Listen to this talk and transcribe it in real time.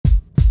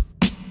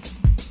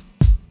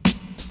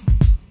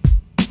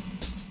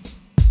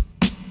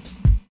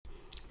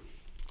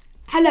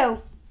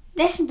Hello,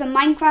 this is the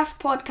Minecraft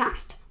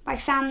podcast by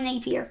Sam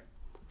Napier.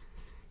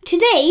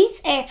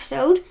 Today's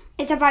episode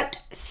is about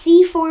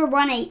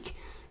C418,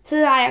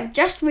 who I have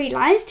just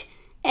realised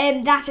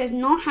that is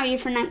not how you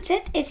pronounce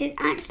it. It is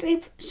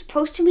actually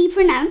supposed to be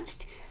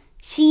pronounced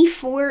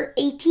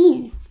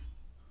C418.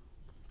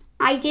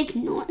 I did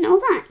not know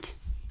that.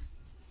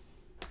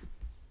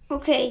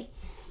 Okay.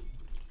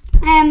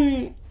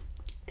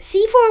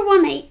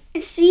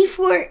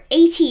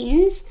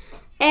 C418's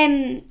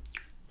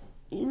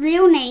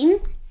real name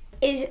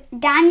is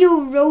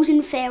Daniel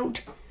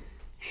Rosenfeld,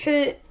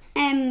 who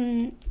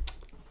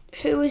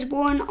was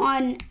born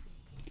on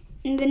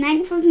the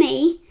 9th of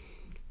May,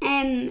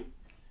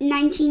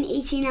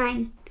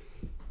 1989.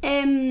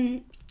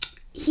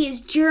 He is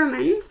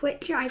German,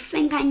 which I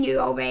think I knew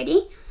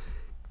already.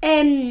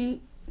 Fun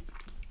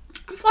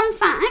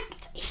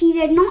fact, he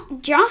did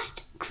not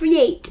just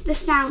create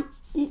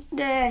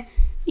the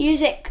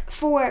music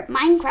for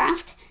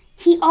Minecraft,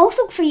 he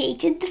also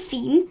created the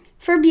theme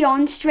for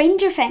Beyond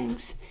Stranger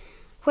Things,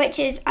 which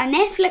is a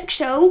Netflix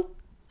show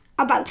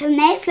about a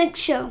Netflix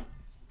show.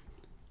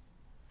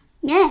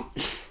 Yeah.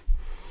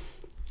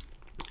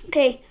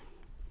 Okay.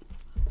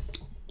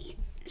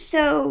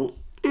 So,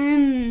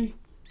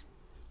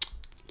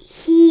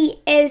 he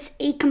is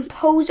a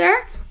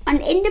composer,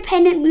 an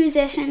independent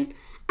musician,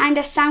 and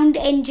a sound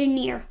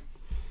engineer.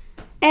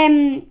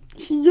 He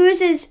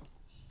uses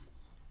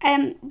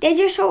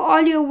digital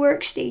audio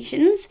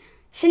workstations,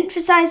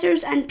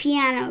 synthesizers, and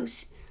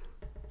pianos.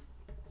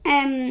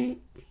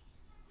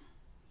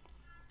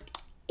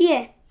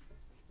 Yeah.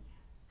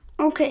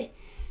 Okay.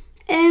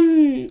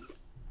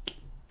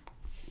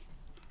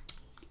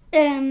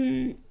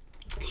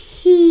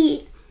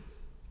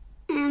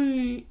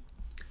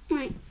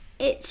 Right.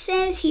 It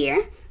says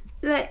here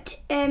that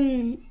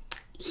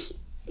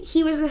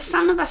he was the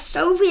son of a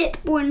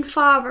Soviet-born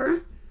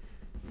father,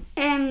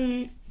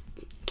 and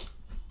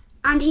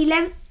he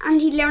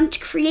learned to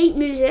create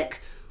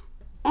music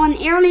on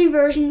early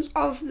versions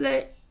of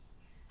the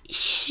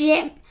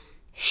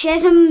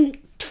Shazam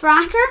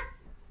tracker.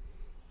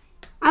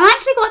 I'm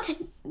actually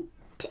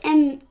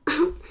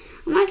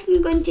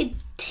going to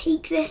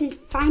take this and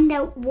find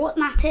out what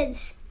that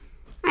is.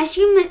 I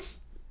assume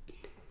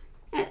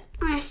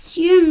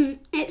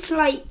it's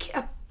like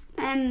a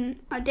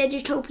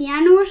digital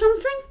piano or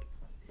something.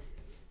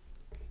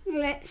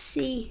 Let's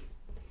see.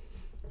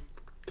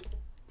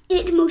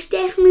 It most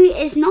definitely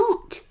is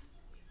not.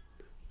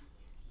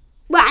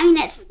 Well, I mean,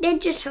 it's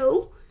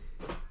digital.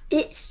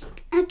 It's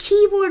a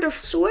keyboard of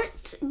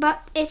sorts,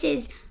 but it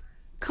is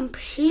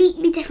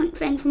completely different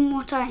thing from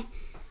what I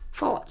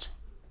thought.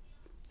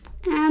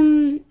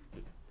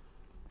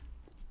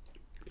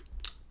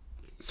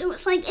 So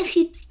it's like if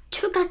you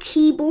took a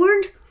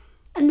keyboard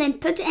and then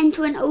put it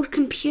into an old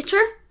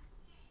computer.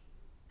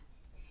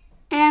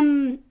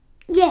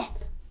 Yeah.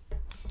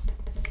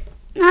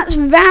 That's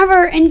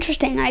rather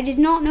interesting. I did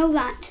not know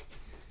that.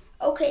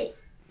 Okay,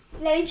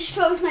 let me just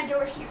close my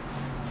door here.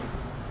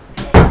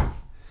 Okay.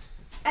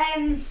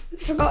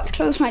 Forgot to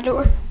close my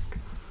door.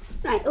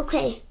 Right,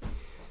 okay.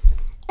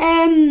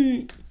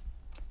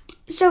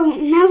 So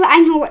now that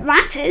I know what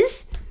that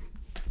is,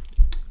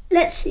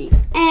 let's see.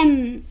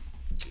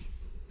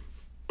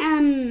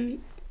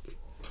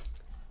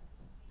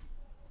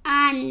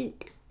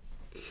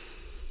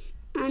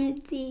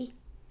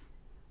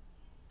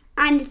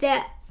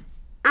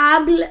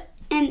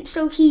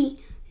 So he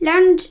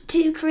learned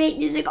to create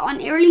music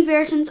on early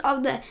versions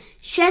of the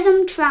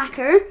Shazam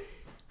tracker,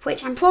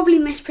 which I'm probably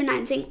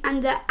mispronouncing,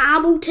 and the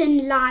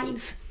Ableton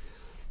Live,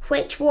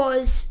 which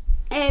was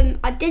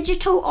a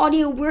digital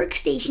audio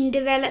workstation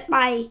developed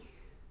by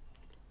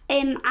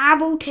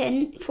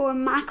Ableton for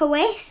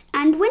macOS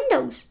and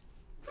Windows.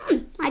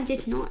 I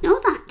did not know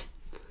that.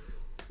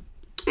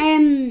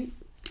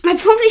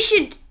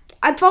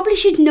 I probably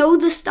should know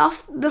the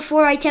stuff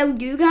before I tell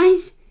you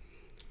guys.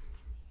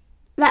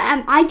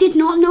 But I did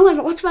not know a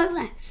lot about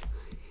this.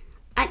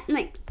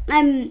 Like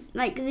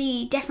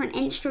the different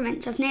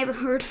instruments. I've never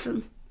heard of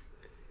them.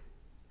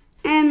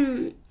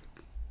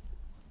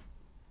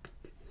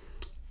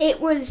 It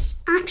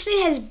was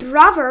actually his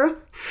brother,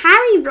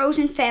 Harry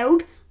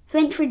Rosenfeld, who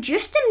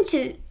introduced him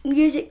to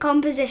music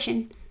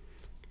composition,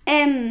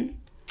 saying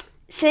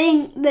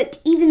that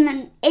even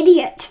an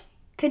idiot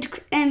could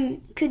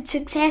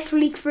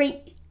successfully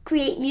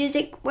create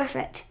music with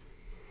it.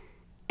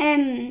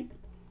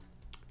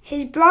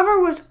 His brother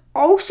was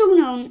also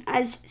known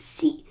as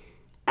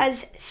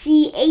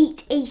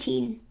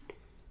C818,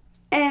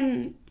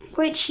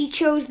 which he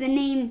chose the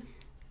name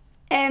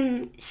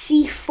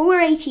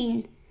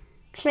C418,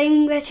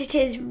 claiming that it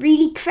is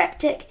really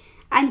cryptic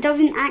and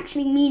doesn't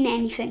actually mean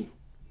anything.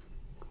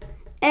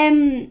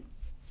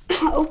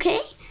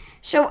 Okay,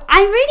 so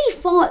I really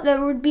thought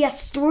there would be a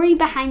story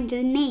behind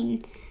the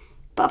name,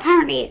 but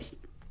apparently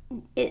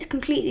it's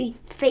completely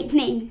fake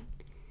name.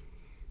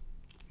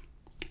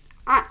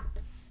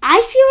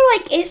 I feel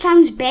like it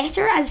sounds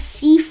better as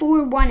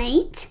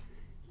C418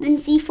 than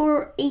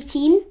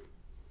C418.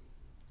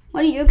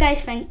 What do you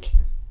guys think?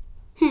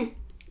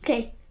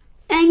 Okay.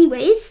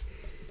 Anyways,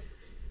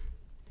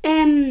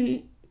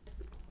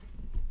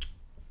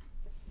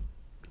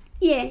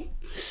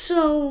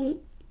 so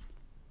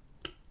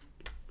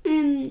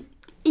in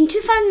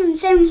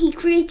 2007 he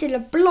created a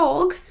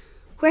blog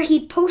where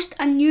he'd post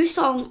a new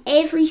song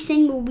every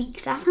single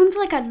week. That sounds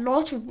like a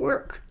lot of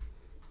work.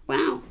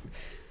 Wow.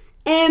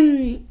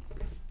 Known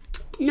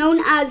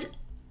as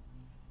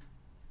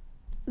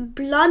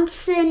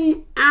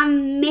Bludson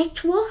am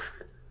Mittwoch.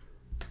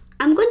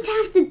 I'm going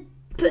to have to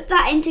put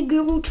that into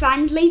Google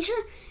Translator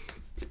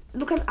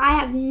because I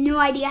have no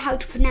idea how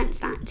to pronounce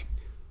that.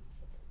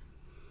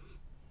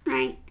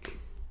 Right,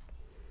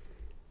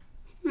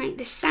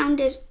 the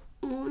sound is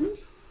on.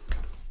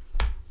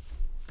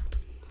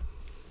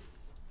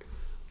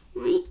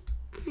 Right,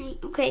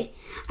 okay.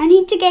 I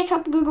need to get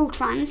up Google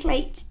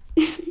Translate.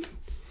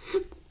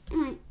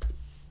 Right.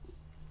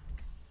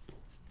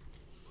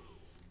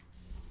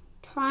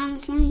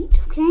 Translate,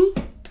 okay.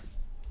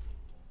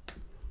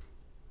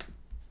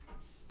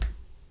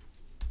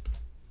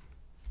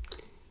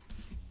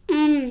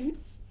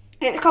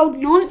 It's called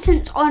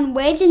Nonsense on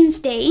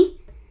Wednesday.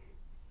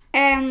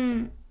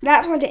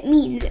 That's what it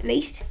means, at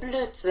least.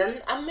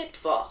 Blödsinn am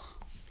Mittwoch.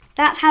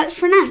 That's how it's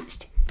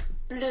pronounced.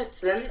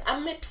 Blödsinn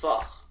am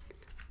Mittwoch.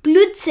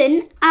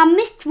 Blödsinn am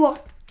Mittwoch.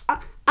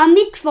 Am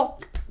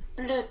Mittwoch.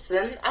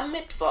 Blödsinn am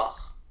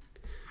Mittwoch.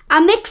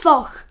 Am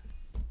Mittwoch.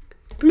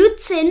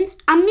 Blödsinn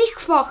am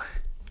Mittwoch.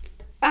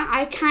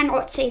 I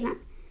cannot say that.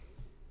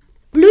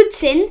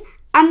 Blödsinn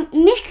am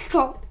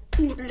Mittwoch.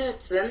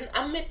 Blödsinn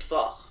am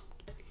Mittwoch.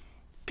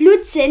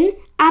 Blödsinn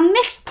am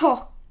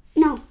Mittwoch.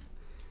 No.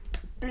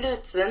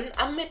 Blödsinn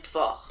am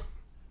Mittwoch.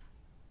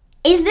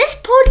 Is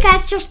this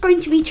podcast just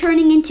going to be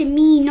turning into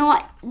me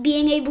not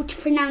being able to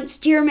pronounce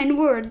German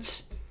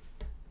words?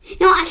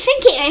 No, I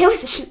think it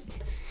is.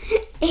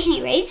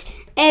 Anyways,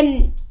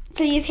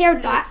 so you've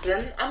heard that.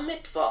 Blödsinn am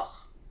Mittwoch.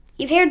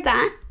 You've heard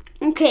that.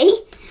 Okay.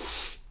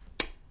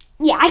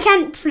 Yeah, I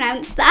can't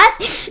pronounce that.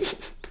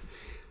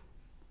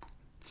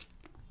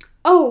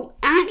 Oh,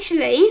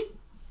 actually,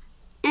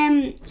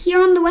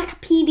 here on the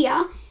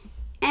Wikipedia,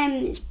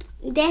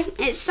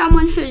 it's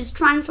someone who's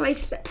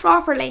translated it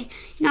properly.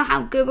 You know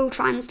how Google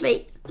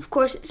Translate, of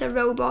course it's a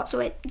robot, so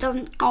it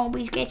doesn't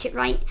always get it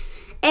right.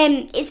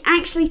 It's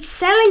actually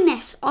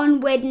silliness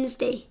on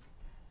Wednesday,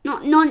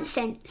 not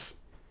nonsense.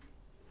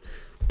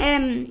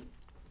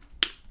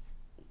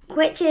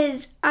 Which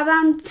is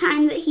around the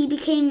time that he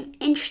became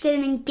interested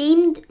in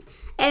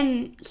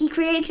he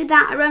created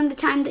that around the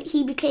time that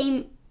he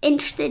became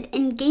interested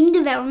in game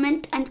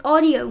development and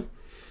audio.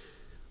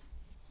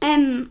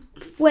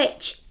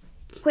 Which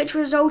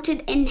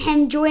resulted in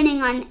him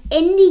joining an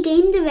indie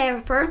game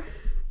developer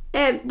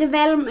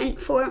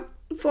development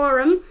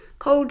forum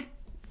called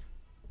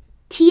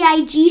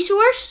TIG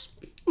Source,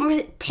 or was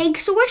it TIG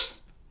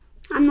Source?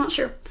 I'm not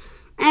sure.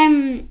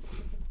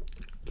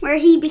 Where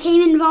he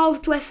became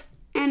involved with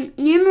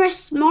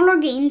numerous smaller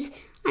games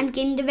and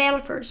game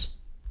developers.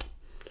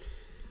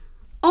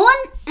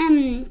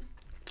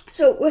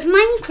 So with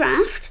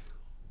Minecraft,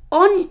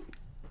 on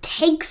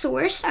TIG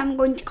Source, I'm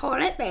going to call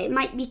it, but it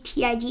might be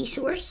TIG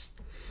Source.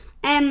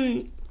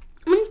 On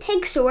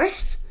TIG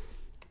Source,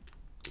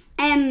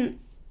 Daniel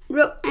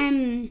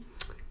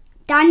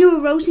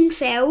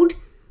Rosenfeld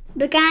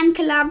began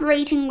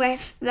collaborating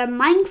with the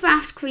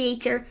Minecraft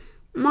creator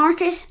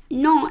Marcus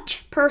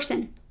Notch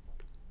Person,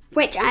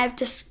 who I've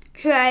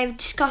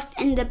discussed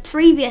in the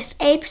previous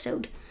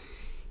episode.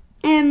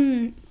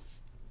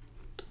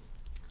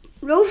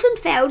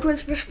 Rosenfeld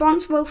was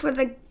responsible for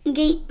the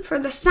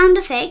sound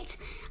effects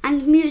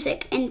and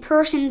music in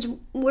Person's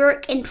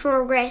work in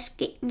progress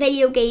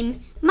video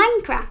game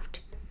Minecraft.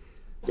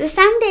 The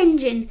sound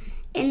engine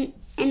in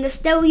the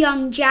still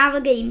young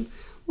Java game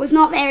was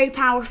not very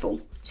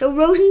powerful, so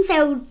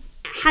Rosenfeld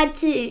had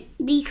to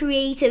be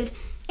creative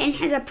in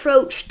his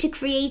approach to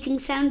creating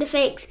sound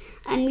effects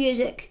and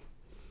music.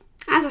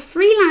 As a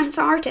freelance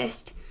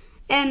artist,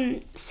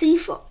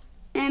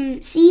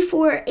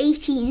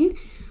 C418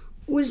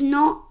 was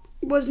not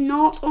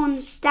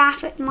on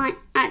staff at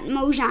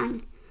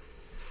Mojang,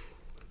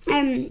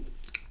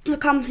 the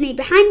company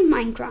behind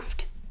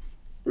Minecraft.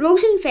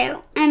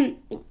 Rosenfeld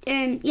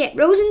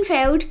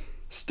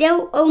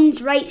still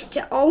owns rights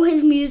to all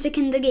his music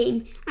in the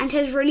game and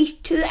has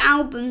released 2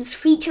 albums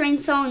featuring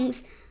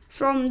songs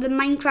from the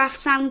Minecraft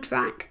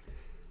soundtrack.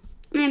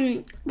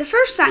 The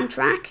first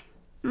soundtrack,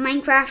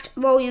 Minecraft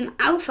Volume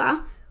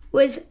Alpha,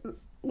 was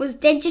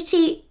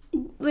digitally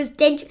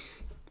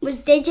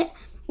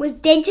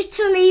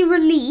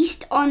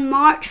released on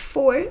March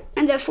 4th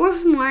and the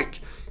 4th of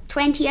March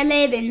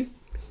 2011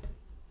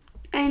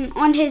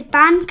 on his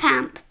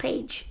Bandcamp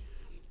page.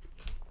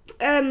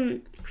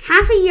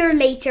 Half a year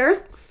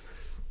later,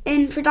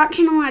 in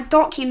production on a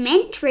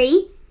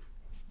documentary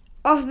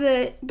of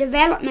the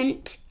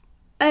development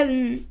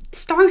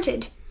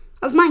started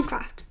of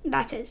Minecraft,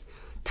 that is,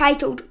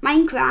 titled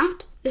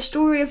Minecraft, The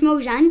Story of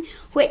Mojang,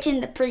 which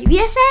in the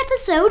previous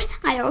episode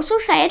I also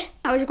said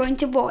I was going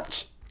to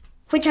watch,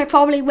 which I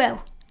probably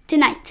will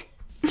tonight.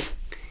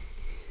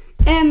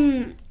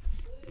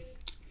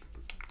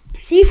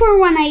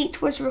 C418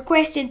 was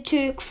requested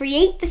to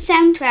create the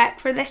soundtrack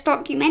for this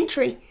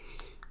documentary,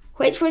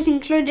 which was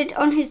included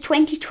on his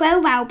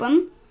 2012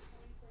 album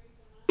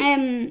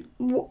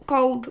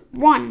called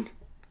One.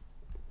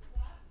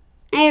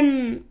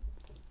 On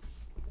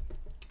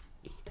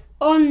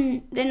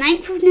the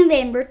 9th of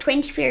November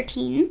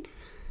 2013,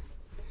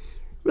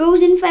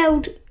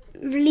 Rosenfeld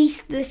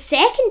released the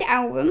second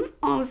album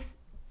of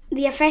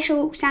the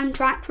official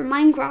soundtrack for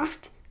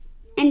Minecraft,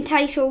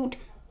 entitled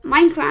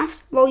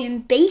Minecraft Volume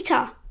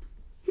Beta.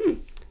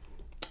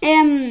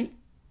 Many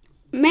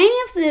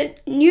of the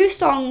new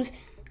songs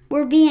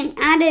were being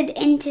added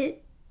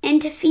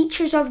into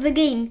features of the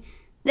game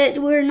that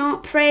were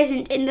not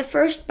present in the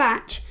first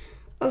batch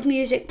of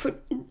music,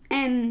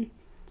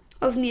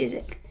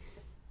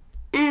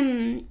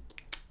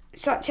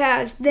 such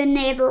as the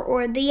Never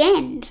or the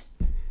End.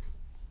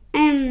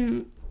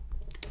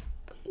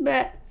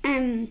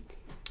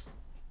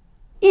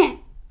 Yeah,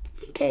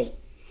 okay.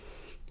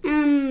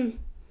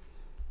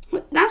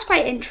 That's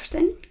quite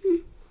interesting.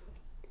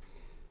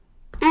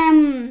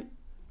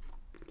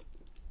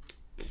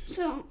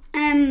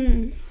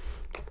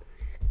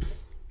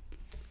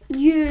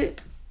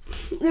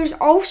 There's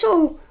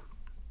also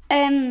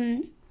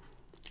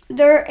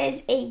there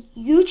is a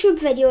YouTube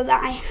video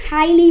that I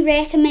highly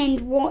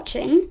recommend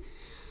watching.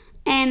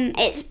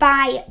 It's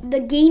by the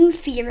Game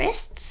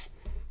Theorists,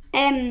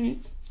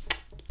 and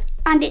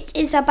it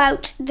is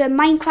about the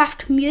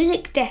Minecraft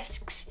music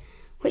discs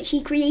which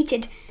he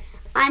created.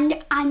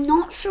 And I'm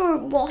not sure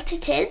what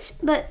it is,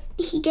 but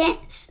he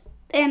gets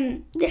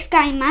this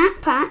guy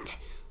Matt Pat,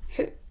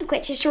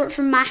 which is short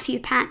for Matthew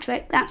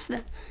Patrick. That's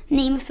the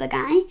name of the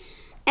guy.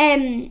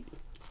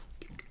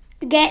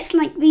 Gets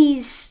like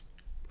these.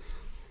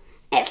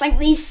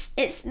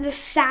 It's the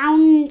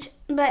sound,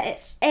 but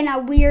it's in a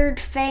weird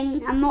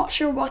thing. I'm not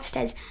sure what it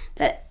is,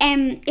 but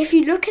if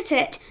you look at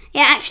it, it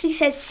actually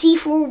says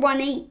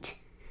C418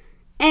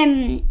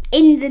 in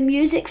the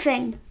music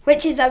thing,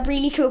 which is a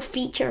really cool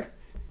feature.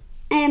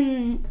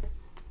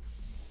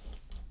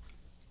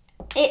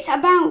 It's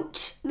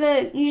about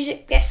the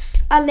music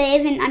discs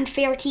 11 and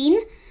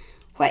 13,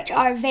 which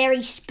are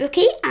very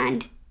spooky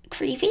and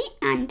creepy,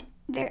 and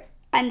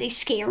they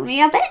scare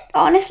me a bit,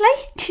 honestly.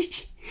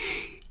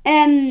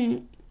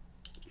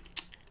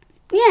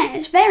 Yeah,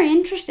 it's very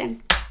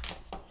interesting.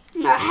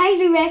 I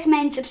highly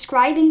recommend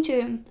subscribing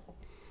to him.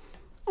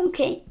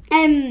 Okay,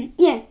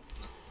 yeah.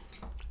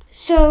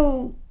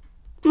 So,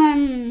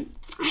 I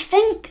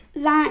think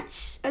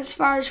that's as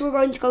far as we're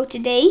going to go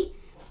today.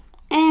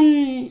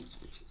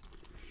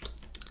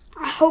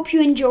 I hope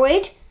you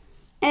enjoyed.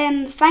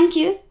 Thank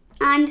you,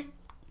 and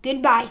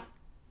goodbye.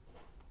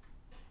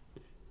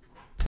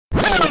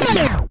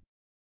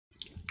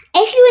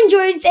 If you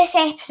enjoyed this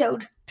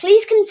episode,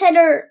 please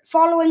consider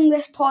following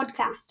this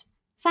podcast.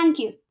 Thank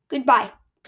you. Goodbye.